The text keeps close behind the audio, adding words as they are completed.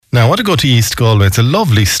Now, I want to go to East Galway. It's a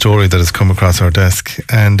lovely story that has come across our desk.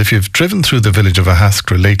 And if you've driven through the village of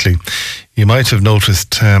Ahaskra lately, you might have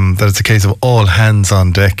noticed that it's a case of all hands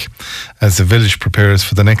on deck as the village prepares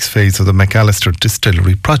for the next phase of the McAllister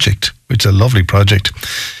Distillery project, which is a lovely project.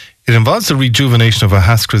 It involves the rejuvenation of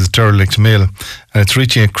Ahaskra's derelict mill, and it's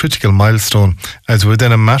reaching a critical milestone as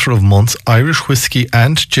within a matter of months, Irish whiskey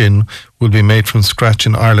and gin will be made from scratch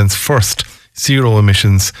in Ireland's first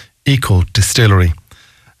zero-emissions eco-distillery.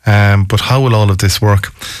 But how will all of this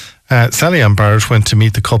work? Sally Ann Barrett went to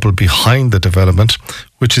meet the couple behind the development,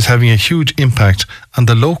 which is having a huge impact on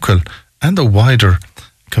the local and the wider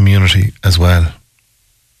community as well.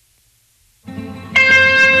 We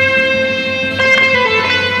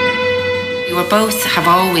have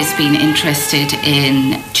always been interested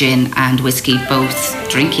in gin and whiskey, both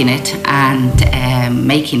drinking it and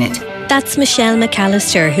making it. That's Michelle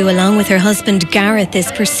McAllister, who along with her husband Gareth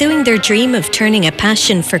is pursuing their dream of turning a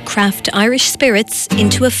passion for craft Irish spirits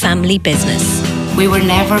into a family business. We were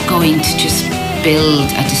never going to just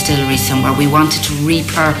build a distillery somewhere. We wanted to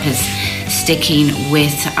repurpose, sticking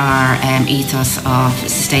with our ethos of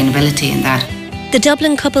sustainability and that. The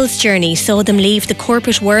Dublin couple's journey saw them leave the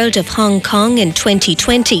corporate world of Hong Kong in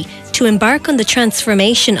 2020 to embark on the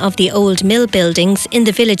transformation of the old mill buildings in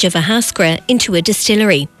the village of Ahaskra into a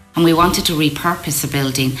distillery. And we wanted to repurpose the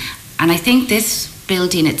building. And I think this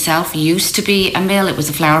building itself used to be a mill. It was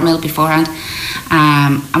a flour mill beforehand.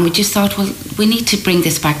 And we just thought, well, we need to bring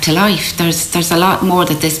this back to life. There's a lot more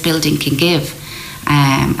that this building can give.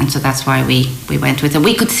 And so that's why we went with it.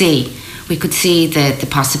 We could see the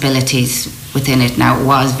possibilities within it. Now, it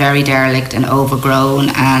was very derelict and overgrown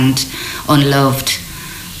and unloved.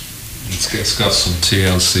 It's got some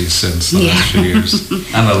TLC since the last few years.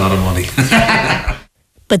 And a lot of money.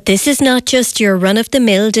 But this is not just your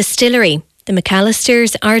run-of-the-mill distillery. The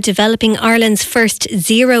McAllisters are developing Ireland's first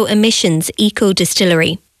zero-emissions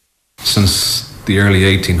eco-distillery. Since the early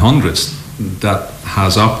 1800s, that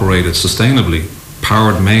has operated sustainably,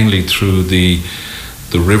 powered mainly through the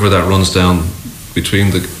river that runs down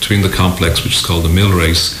between the complex, which is called the mill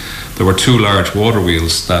race. There were two large water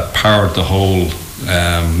wheels that powered the whole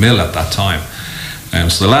mill at that time.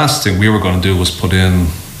 So the last thing we were going to do was put in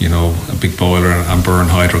a big boiler and burn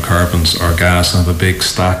hydrocarbons or gas and have a big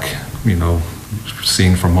stack,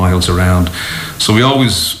 seen for miles around. So we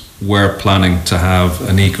always were planning to have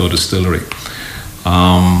an eco-distillery.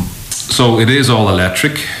 So it is all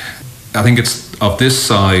electric. I think it's of this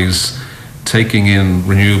size, taking in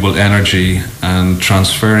renewable energy and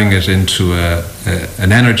transferring it into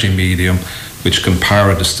an energy medium which can power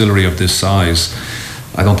a distillery of this size,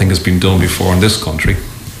 I don't think has been done before in this country.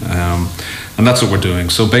 And that's what we're doing.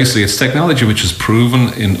 So basically it's technology which is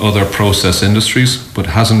proven in other process industries but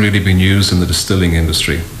hasn't really been used in the distilling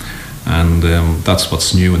industry. And that's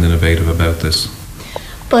what's new and innovative about this.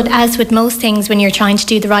 But as with most things, when you're trying to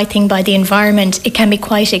do the right thing by the environment, it can be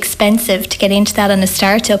quite expensive to get into that on a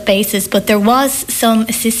startup basis. But there was some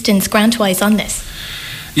assistance grant-wise on this.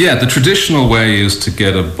 Yeah, the traditional way is to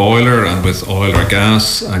get a boiler and with oil or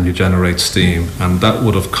gas and you generate steam, and that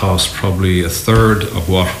would have cost probably a third of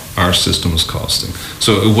what our system is costing.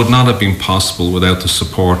 So it would not have been possible without the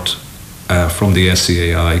support from the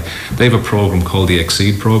SEAI. They have a program called the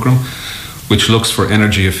Exceed program, which looks for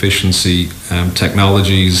energy efficiency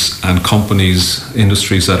technologies and companies,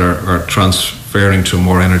 industries that are transferring to a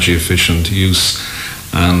more energy efficient use.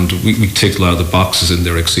 And we ticked a lot of the boxes in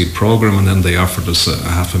their Exceed program, and then they offered us a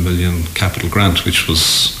 $500,000 capital grant, which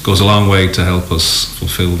goes a long way to help us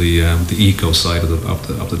fulfil the eco side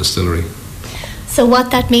of the distillery. So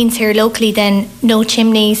what that means here locally then, no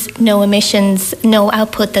chimneys, no emissions, no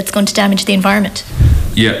output that's going to damage the environment?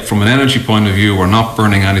 Yeah, from an energy point of view, we're not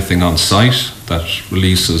burning anything on site that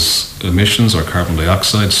releases emissions or carbon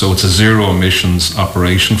dioxide, so it's a zero emissions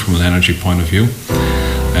operation from an energy point of view.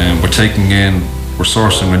 We're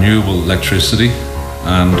sourcing renewable electricity,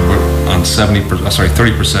 and we're on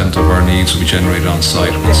 30% of our needs will be generated on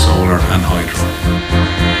site with solar and hydro.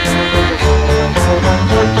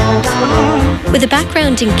 With a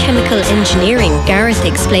background in chemical engineering, Gareth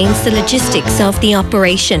explains the logistics of the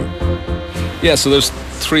operation. Yeah, so there's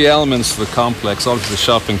three elements to the complex. Obviously the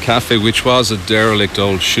shop and cafe, which was a derelict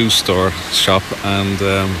old shoe store shop, and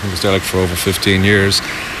it was derelict for over 15 years.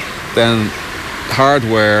 Then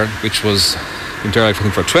hardware, which was been derelict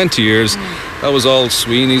for 20 years. That was all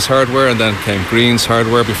Sweeney's hardware, and then came Green's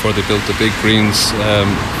hardware before they built the big Green's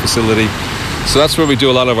facility. So that's where we do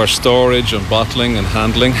a lot of our storage and bottling and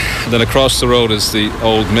handling. And then across the road is the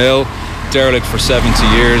old mill, derelict for 70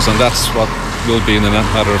 years, and that's what will be in a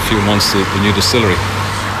matter of a few months the new distillery.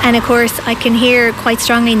 And of course, I can hear quite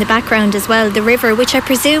strongly in the background as well the river, which I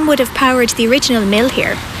presume would have powered the original mill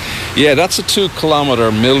here. Yeah, that's a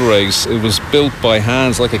 2-kilometre mill race. It was built by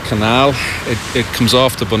hands like a canal. It comes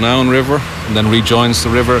off the Bonown River and then rejoins the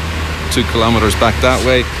river 2 kilometres back that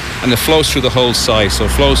way, and it flows through the whole site. So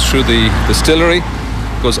it flows through the distillery,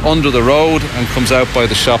 goes under the road and comes out by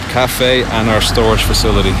the shop cafe and our storage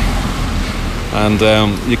facility. And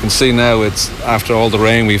you can see now, it's after all the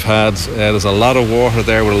rain we've had, there's a lot of water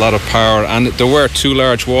there with a lot of power, and there were 2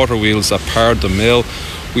 large water wheels that powered the mill.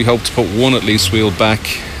 We hope to put one at least wheel back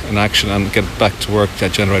in action and get back to work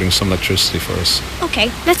generating some electricity for us. Okay,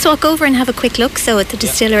 let's walk over and have a quick look at the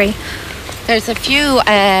distillery. There's a few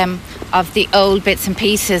of the old bits and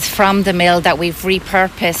pieces from the mill that we've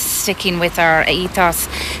repurposed, sticking with our ethos.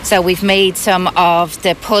 So we've made some of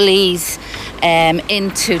the pulleys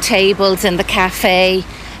into tables in the cafe,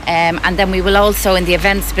 and then we will also, in the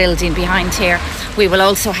events building behind here, we will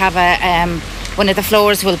also have one of the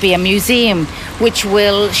floors will be a museum which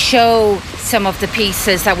will show some of the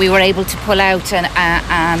pieces that we were able to pull out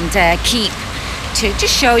and keep, to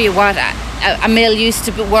just show you what a mill used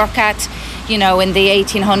to work at, in the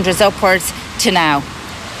 1800s upwards to now.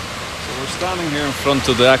 So we're standing here in front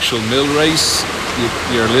of the actual mill race.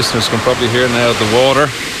 Your listeners can probably hear now the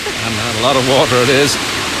water, and a lot of water it is.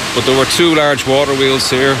 But there were 2 large water wheels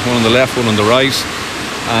here, one on the left, one on the right,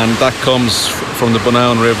 and that comes from the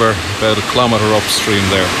Bonown River about 1 kilometre upstream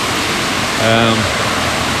there.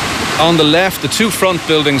 On the left, the 2 front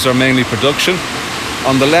buildings are mainly production.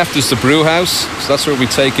 On the left is the brew house, so that's where we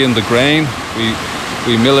take in the grain.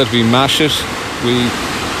 We mill it, we mash it, we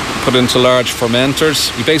put into large fermenters.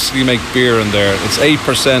 We basically make beer in there. It's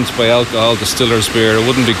 8% by alcohol, distiller's beer. It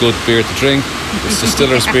wouldn't be good beer to drink. It's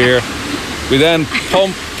distiller's beer. We then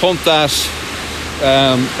pump that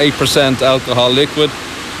 8% alcohol liquid.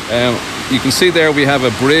 You can see there we have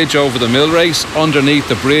a bridge over the mill race. Underneath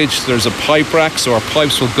the bridge there's a pipe rack, so our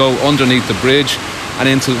pipes will go underneath the bridge and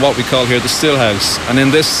into what we call here the still house. And in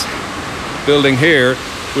this building here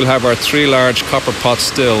we'll have our 3 large copper pot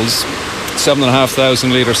stills,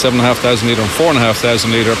 7,500 litre, 7,500 litre and 4,500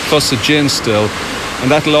 litre, plus a gin still. And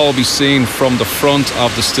that'll all be seen from the front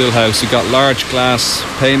of the still house. You've got large glass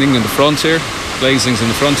painting in the front here, glazings in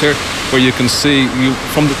the front here, where you can see,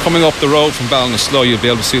 coming up the road from Ballinasloe, you'll be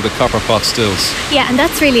able to see the copper pot stills. Yeah, and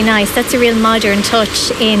that's really nice. That's a real modern touch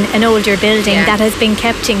in an older building that has been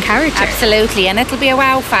kept in character. Absolutely, and it'll be a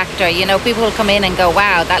wow factor. People will come in and go,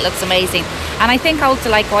 wow, that looks amazing. And I think also,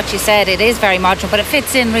 like what you said, it is very modern, but it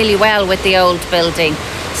fits in really well with the old building.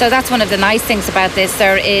 So that's one of the nice things about this.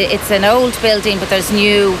 It's an old building, but there's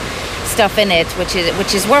new stuff in it, which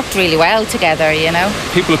has worked really well together.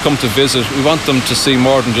 People who come to visit, we want them to see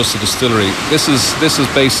more than just a distillery. This is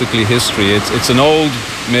basically history. It's an old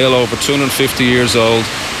mill, over 250 years old,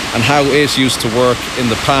 and how it used to work in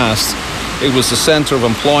the past. It was the centre of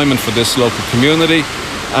employment for this local community,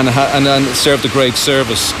 and it served a great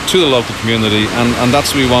service to the local community, and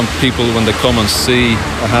that's what we want people, when they come and see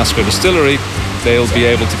a Haskra distillery, they'll be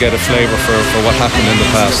able to get a flavour for what happened in the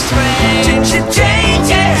past.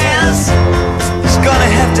 It's gonna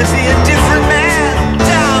have to be a different man.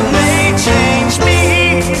 Time may change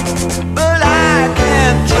me, but I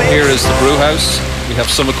can't. Here is the brew house. We have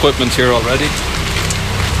some equipment here already.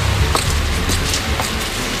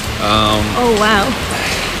 Oh wow.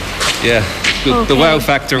 Yeah, good. Okay. The wow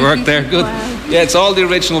factor worked there. Good. Wow. Yeah, it's all the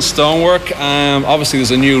original stonework. Obviously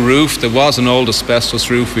there's a new roof. There was an old asbestos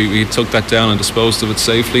roof. We took that down and disposed of it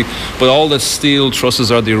safely. But all the steel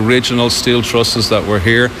trusses are the original steel trusses that were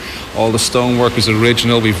here. All the stonework is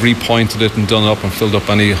original. We've repointed it and done up and filled up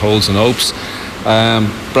any holes and opes.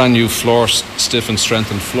 Brand new floor, stiff and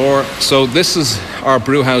strengthened floor. So this is our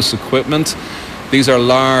brew house equipment. These are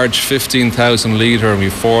large 15,000 litre, and we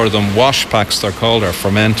have 4 of them. Wash packs, they're called, our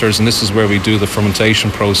fermenters, and this is where we do the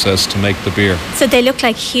fermentation process to make the beer. So they look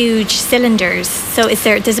like huge cylinders. So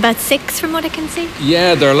there's about 6 from what I can see?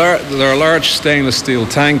 Yeah, they're large stainless steel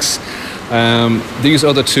tanks. These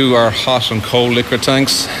other 2 are hot and cold liquor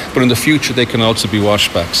tanks, but in the future they can also be wash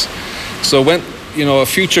packs. So when, a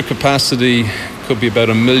future capacity could be about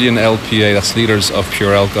 1 million LPA, that's litres of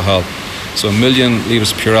pure alcohol. So 1 million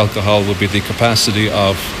litres of pure alcohol would be the capacity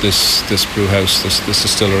of this brew house, this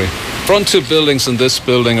distillery. Front 2 buildings in this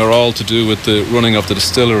building are all to do with the running of the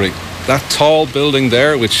distillery. That tall building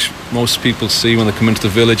there, which most people see when they come into the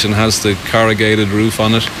village and has the corrugated roof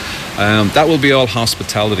on it, that will be all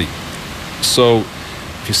hospitality. So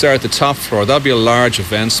if you start at the top floor, that'll be a large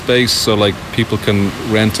event space, so like people can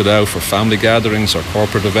rent it out for family gatherings or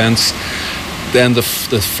corporate events. Then the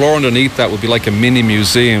floor underneath that will be like a mini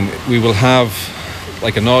museum. We will have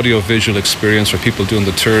like an audio-visual experience for people doing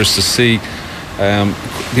the tours to see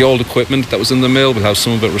the old equipment that was in the mill. We'll have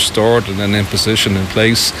some of it restored and then in position, in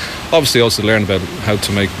place. Obviously also learn about how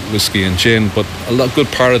to make whiskey and gin, but a good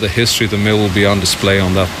part of the history of the mill will be on display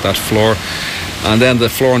on that floor. And then the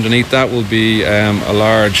floor underneath that will be a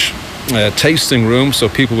large tasting room, so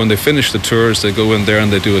people, when they finish the tours, they go in there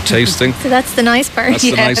and they do a tasting. So that's the nice part. That's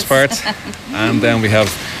the nice part. And then we have,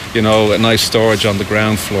 a nice storage on the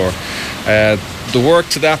ground floor. The work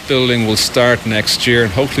to that building will start next year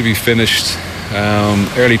and hopefully be finished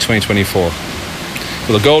early 2024.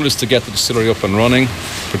 Well, the goal is to get the distillery up and running,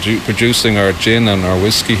 producing our gin and our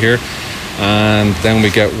whiskey here, and then we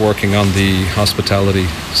get working on the hospitality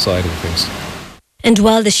side of things. And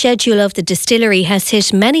while the schedule of the distillery has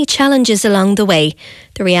hit many challenges along the way,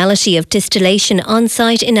 the reality of distillation on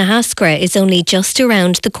site in Ahaskra is only just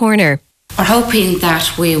around the corner. We're hoping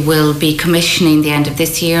that we will be commissioning the end of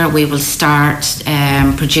this year. We will start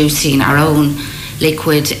producing our own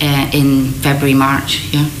liquid in February,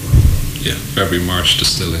 March. Yeah, February, March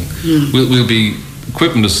distilling. We'll be,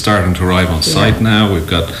 equipment is starting to arrive on site now. We've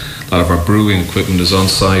got a lot of our brewing equipment is on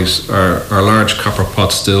site. Our large copper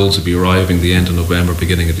pot stills will be arriving the end of November,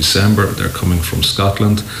 beginning of December. They're coming from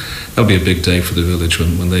Scotland. That'll be a big day for the village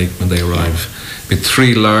when they arrive. With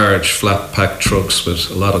 3 large flat pack trucks with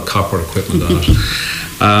a lot of copper equipment on it.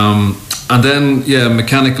 And then,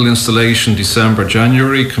 mechanical installation December,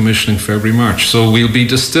 January, commissioning February, March. So we'll be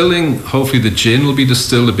distilling, hopefully the gin will be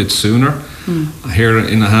distilled a bit sooner here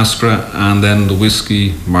in Ahaskra, and then the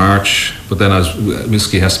whiskey March. But then as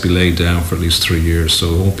whiskey has to be laid down for at least 3 years,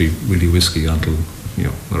 so it won't be really whiskey until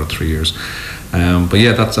another 3 years. But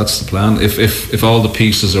that's the plan. If all the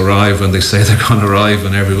pieces arrive when they say they're going to arrive,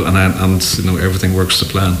 and everything works to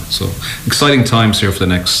plan. So exciting times here for the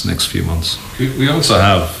next few months. We also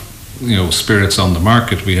have spirits on the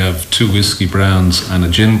market. We have 2 whiskey brands and a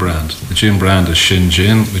gin brand. The gin brand is Shin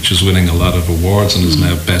Gin, which is winning a lot of awards and is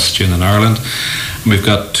now best gin in Ireland. And we've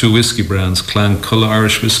got 2 whiskey brands, Clanculla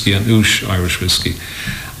Irish Whiskey and Oosh Irish Whiskey.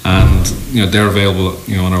 And they're available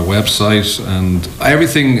on our website, and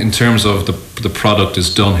everything in terms of the product is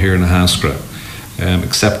done here in Ahaskra,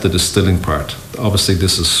 except the distilling part. Obviously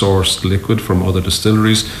this is sourced liquid from other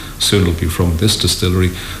distilleries, soon it'll be from this distillery,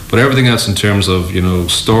 but everything else in terms of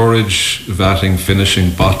storage, vatting,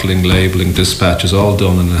 finishing, bottling, labelling, dispatch is all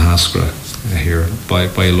done in Ahaskra here by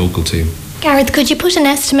a local team. Gareth, could you put an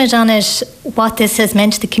estimate on it, what this has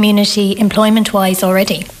meant to the community employment-wise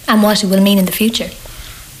already, and what it will mean in the future?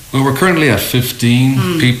 Well, we're currently at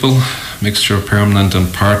 15 people, mixture of permanent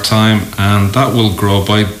and part-time, and that will grow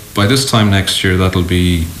by this time next year. That'll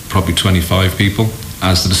be probably 25 people.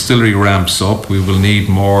 As the distillery ramps up, we will need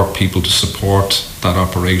more people to support that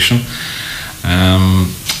operation.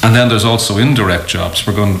 And then there's also indirect jobs.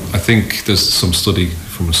 I think there's some study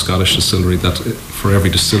from a Scottish distillery that for every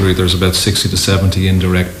distillery there's about 60 to 70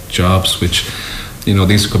 indirect jobs, which,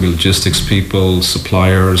 these could be logistics people,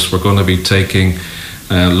 suppliers. We're going to be taking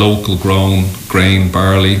local grown grain,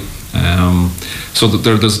 barley. So that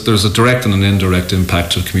there's a direct and an indirect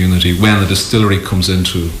impact to the community when the distillery comes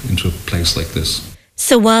into a place like this.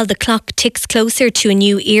 So while the clock ticks closer to a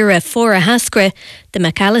new era for Ahaskra, the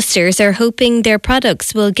McAllisters are hoping their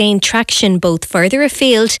products will gain traction both further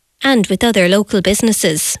afield and with other local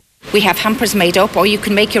businesses. We have hampers made up, or you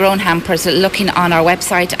can make your own hampers. Looking on our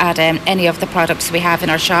website at any of the products we have in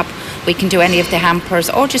our shop, we can do any of the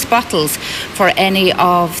hampers or just bottles for any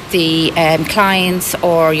of the clients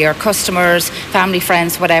or your customers, family,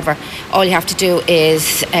 friends, whatever. All you have to do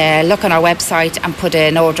is look on our website and put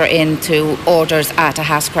an order into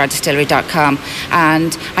orders@ahaskradistillery.com.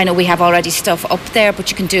 And I know we have already stuff up there,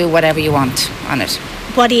 but you can do whatever you want on it.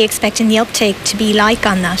 What are you expecting the uptake to be like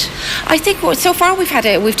on that? I think so far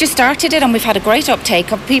we've just started it, and we've had a great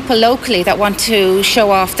uptake of people locally that want to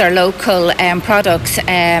show off their local products.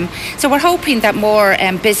 So we're hoping that more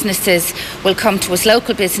businesses will come to us,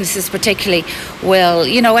 local businesses particularly will,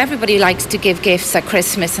 everybody likes to give gifts at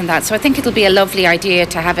Christmas and that. So I think it'll be a lovely idea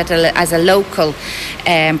to have it as a local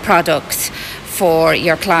product for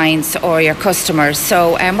your clients or your customers.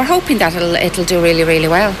 So we're hoping that it'll do really, really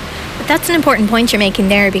well. But that's an important point you're making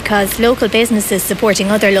there, because local businesses supporting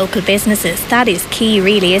other local businesses, that is key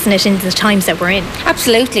really, isn't it, in the times that we're in?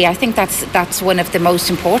 Absolutely. I think that's one of the most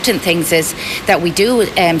important things, is that we do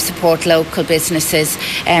support local businesses.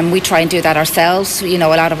 We try and do that ourselves. A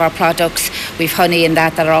lot of our products, we've honey in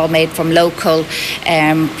that are all made from local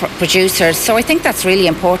producers. So I think that's really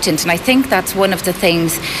important, and I think that's one of the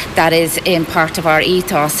things that is in part of our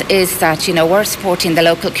ethos, is that, we're supporting the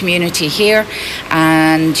local community here,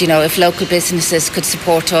 and, if local businesses could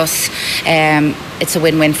support us, it's a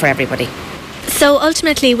win-win for everybody. So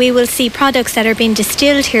ultimately we will see products that are being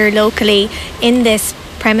distilled here locally in this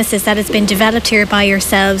premises that has been developed here by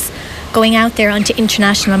yourselves going out there onto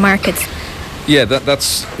international markets. Yeah,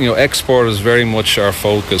 that's export is very much our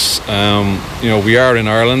focus. We are in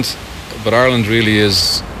Ireland, but Ireland really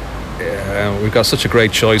is. We've got such a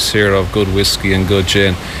great choice here of good whiskey and good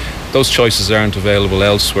gin. Those choices aren't available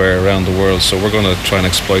elsewhere around the world, so we're going to try and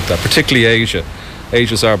exploit that, particularly Asia.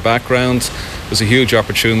 Asia's our background. There's a huge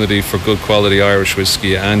opportunity for good quality Irish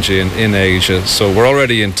whiskey and gin in Asia. So we're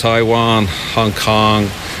already in Taiwan, Hong Kong,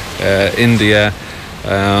 India,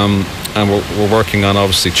 and we're working on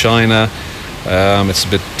obviously China. It's a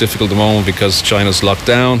bit difficult at the moment because China's locked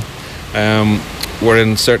down. We're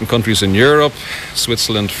in certain countries in Europe,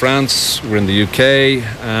 Switzerland, France. We're in the UK,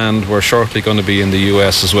 and we're shortly going to be in the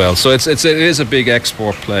US as well. So it is a big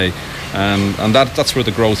export play, and that's where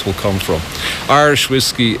the growth will come from. Irish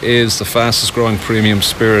whiskey is the fastest growing premium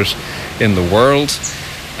spirit in the world.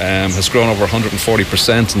 Has grown over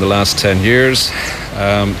 140% in the last 10 years.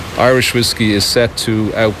 Irish whiskey is set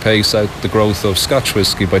to outpace the growth of Scotch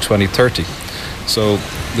whiskey by 2030. So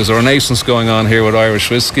there's a renaissance going on here with Irish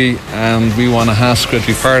whiskey, and we want a Haskra to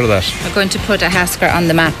be part of that. We're going to put a Haskra on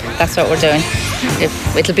the map. That's what we're doing.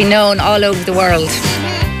 It'll be known all over the world.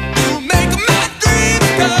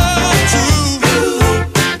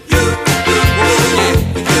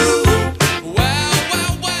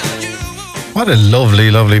 What a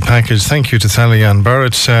lovely, lovely package. Thank you to Sally-Ann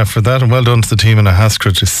Barrett for that, and well done to the team in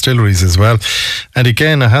Ahaskra Distilleries as well. And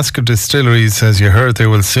again, Ahaskra Distilleries, as you heard, they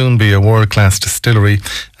will soon be a world-class distillery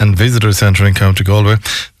and visitor centre in County Galway.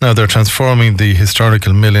 Now they're transforming the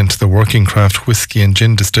historical mill into the working craft whisky and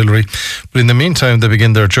gin distillery. But in the meantime, they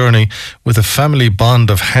begin their journey with a family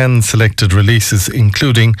bond of hand-selected releases,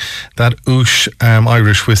 including that Oosh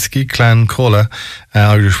Irish whisky, Clan Cola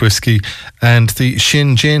Irish whisky, and the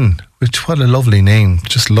Shin Gin, which, what a lovely name,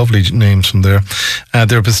 just lovely names from there.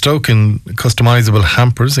 Their bespoke and customisable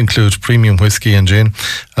hampers include premium whisky and gin,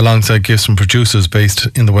 alongside gifts from producers based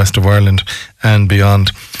in the west of Ireland and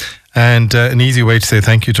beyond. And an easy way to say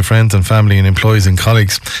thank you to friends and family and employees and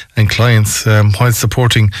colleagues and clients while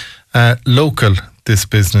supporting this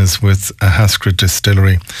business with Ahaskra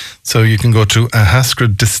Distillery. So you can go to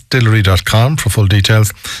ahaskradistillery.com for full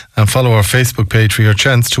details and follow our Facebook page for your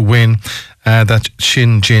chance to win that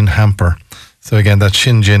Shin Gin hamper. So again, that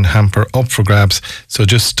Shin Gin hamper up for grabs. So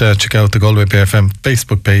just check out the Galway Bay FM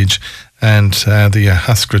Facebook page and the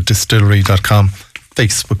ahaskradistillery.com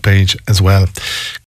Facebook page as well.